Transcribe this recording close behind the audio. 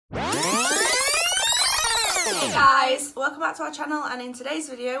Hey guys, welcome back to our channel, and in today's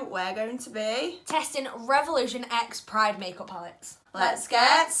video we're going to be testing Revolution X Pride makeup palettes. Let's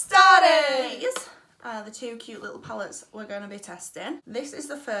get started! These are the two cute little palettes we're going to be testing. This is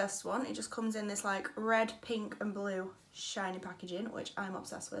the first one. It just comes in this like red, pink and blue shiny packaging, which I'm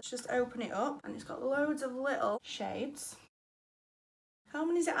obsessed with. Just open it up and it's got loads of little shades. How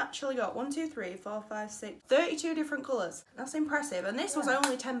many's it actually got? 1, 2, 3, 4, 5, 6, 32 different colours. That's impressive. And this was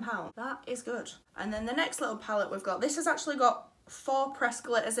only £10. That is good. And then the next little palette we've got, this has actually got 4 pressed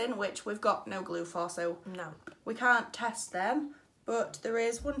glitters in, which we've got no glue for, so no, we can't test them. But there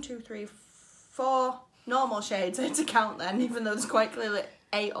is 1, 2, 3, 4 normal shades to count then, even though there's quite clearly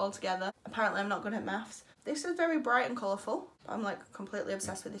 8 altogether. Apparently I'm not good at maths. This is very bright and colourful. I'm like completely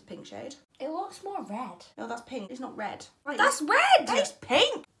obsessed with this pink shade. it looks more red. No, that's pink. It's not red. Right, That's red! That is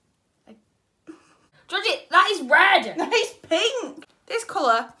pink! Georgie, that is red! That is pink! This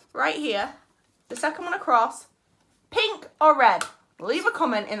colour right here, the second one across, pink or red? Leave a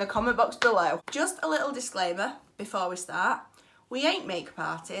comment in the comment box below. Just a little disclaimer before we start. We ain't makeup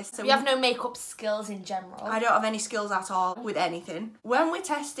artists. So we have no makeup skills in general. I don't have any skills at all with anything. When we're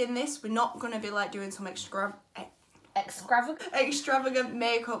testing this, we're not going to be like doing some extravagant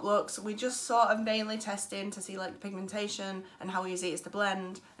makeup looks. We just sort of mainly testing to see like the pigmentation and how easy it is to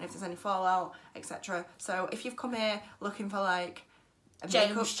blend and if there's any fallout, etc. So if you've come here looking for like a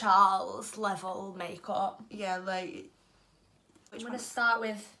James Charles level makeup. Yeah, like... I'm going to start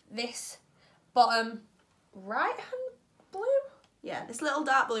with this bottom right hand blue. Yeah, this little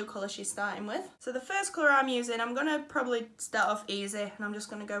dark blue colour she's starting with. So the first colour I'm using, I'm going to probably start off easy and I'm just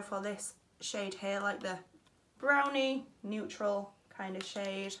going to go for this shade here, like the brownie, neutral kind of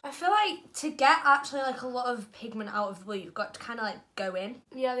shade. I feel like to get actually like a lot of pigment out of the blue, you've got to kind of like go in.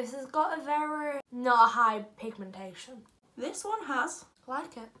 Yeah, this has got a very not a high pigmentation. This one has. I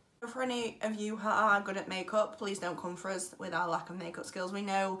like it. For any of you who are good at makeup, please don't come for us with our lack of makeup skills. We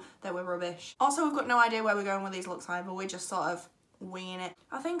know that we're rubbish. Also, we've got no idea where we're going with these looks either. We're just sort of winging it.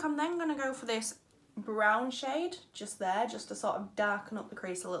 I think I'm then going to go for this brown shade just there, just to sort of darken up the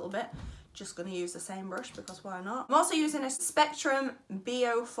crease a little bit. Just going to use the same brush because why not? I'm also using a Spectrum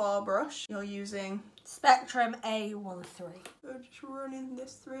BO4 brush. You're using Spectrum A13. So just running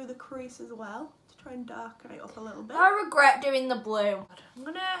this through the crease as well to try and darken it up a little bit. I regret doing the blue. I'm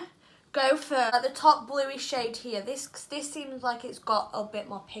going to go for like, the top bluey shade here. This seems like it's got a bit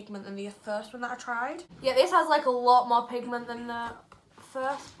more pigment than the first one that I tried. Yeah, this has like a lot more pigment than the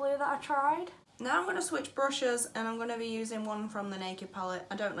first blue that I tried. Now I'm going to switch brushes and I'm going to be using one from the Naked palette.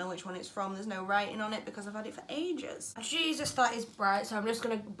 I don't know which one it's from. There's no writing on it because I've had it for ages. Jesus, that is bright, so I'm just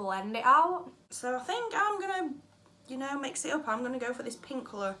going to blend it out. So I think I'm going to, you know, mix it up. I'm going to go for this pink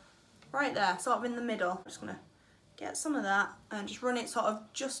colour right there, sort of in the middle. I'm just going to get some of that and just run it sort of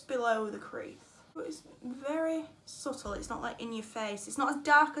just below the crease. But it's very subtle. It's not like in your face. It's not as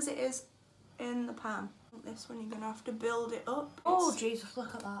dark as it is in the pan. This one you're going to have to build it up. Oh Jesus,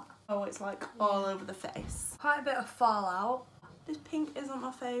 look at that. Oh, it's like all over the face. Quite a bit of fallout. This pink isn't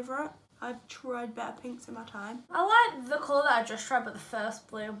my favourite. I've tried better pinks in my time. I like the colour that I just tried, but the first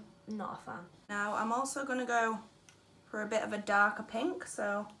blue, not a fan. Now I'm also going to go for a bit of a darker pink,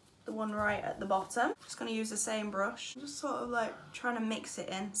 so the one right at the bottom. Just going to use the same brush. Just sort of like trying to mix it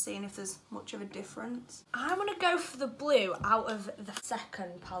in, seeing if there's much of a difference. I'm going to go for the blue out of the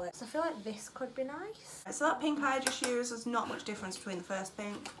second palette. So I feel like this could be nice. So that pink I just used, there's not much difference between the first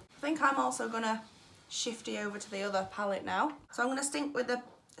pink. I think I'm also going to shifty over to the other palette now. So I'm going to stick with the...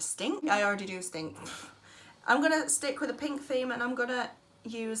 Stink? I already do stink. I'm going to stick with the pink theme and I'm going to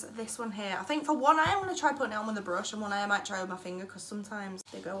use this one here. I think for one eye I'm going to try putting it on with a brush and one eye I might try with my finger because sometimes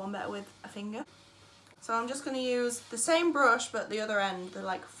they go on better with a finger. So I'm just going to use the same brush but the other end, the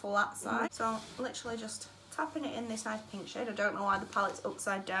like flat side. So I'm literally just tapping it in this nice pink shade. I don't know why the palette's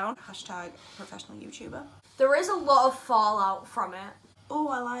upside down. Hashtag professional YouTuber. There is a lot of fallout from it. Oh,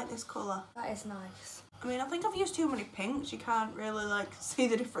 I like this colour. That is nice. I mean, I think I've used too many pinks. You can't really like see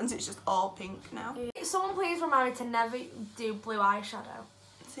the difference. It's just all pink now. Someone please remind me to never do blue eyeshadow.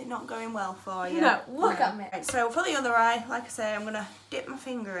 Is it not going well for you? No, look at me. Right, so for the other eye, like I say, I'm going to dip my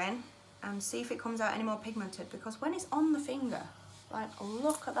finger in and see if it comes out any more pigmented, because when it's on the finger, like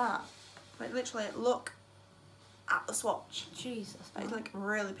look at that. Like literally look at the swatch. Jesus. It's like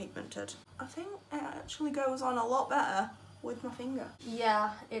really pigmented. I think it actually goes on a lot better with my finger. Yeah,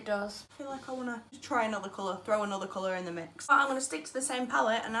 it does. I feel like I want to try another colour, throw another colour in the mix. But I'm going to stick to the same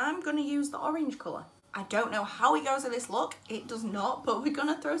palette and I'm going to use the orange colour. I don't know how it goes with this look, it does not, but we're going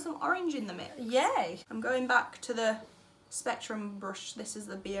to throw some orange in the mix. Yay! I'm going back to the Spectrum brush. This is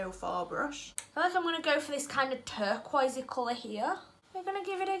the BO4 brush. I feel like I'm going to go for this kind of turquoisey colour here. we're gonna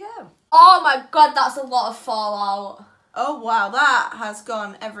give it a go. Oh my god, that's a lot of fallout. Oh wow, that has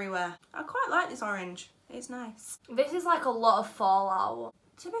gone everywhere. I quite like this orange. It's nice. This is like a lot of fallout.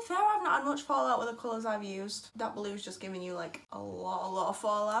 To be fair, I've not had much fallout with the colours I've used. That blue's just giving you like a lot of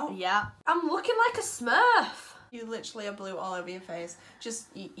fallout. Yeah. I'm looking like a Smurf. You literally have blue all over your face. Just,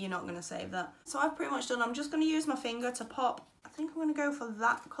 you're not going to save that. So I've pretty much done. I'm just going to use my finger to pop. I think I'm going to go for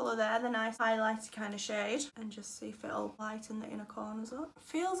that colour there, the nice highlighty kind of shade. And just see if it'll lighten the inner corners up.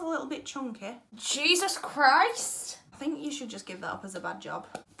 Feels a little bit chunky. Jesus Christ. I think you should just give that up as a bad job.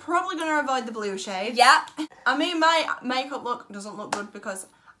 Probably going to avoid the blue shade. Yeah. I mean, my makeup look doesn't look good because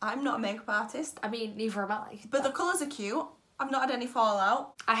I'm not a makeup artist. I mean, neither am I. But the colours are cute. I've not had any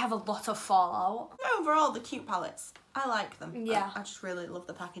fallout. I have a lot of fallout. Overall, the cute palettes, I like them. Yeah. I just really love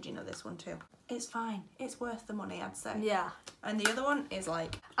the packaging of this one too. It's fine. It's worth the money, I'd say. Yeah. And the other one is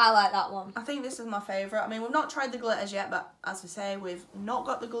like... I like that one. I think this is my favourite. I mean, we've not tried the glitters yet, but as we say, we've not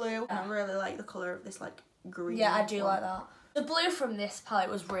got the glue. And I really like the colour of this like green. Yeah, I do one. like that. The blue from this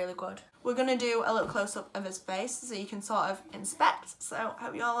palette was really good. We're going to do a little close-up of his face so you can sort of inspect. So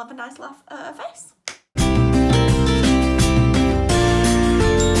hope you all have a nice laugh at her face.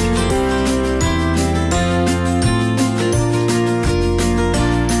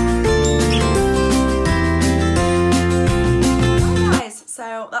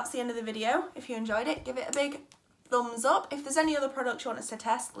 So that's the end of the video. If you enjoyed it, give it a big thumbs up. If there's any other products you want us to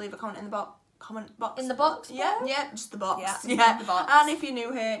test, leave a comment in the box. In the box? Yeah, yeah, just the box. Yeah, the box. And if you're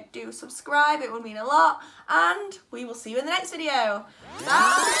new here, do subscribe. It would mean a lot. And we will see you in the next video.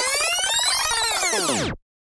 Bye!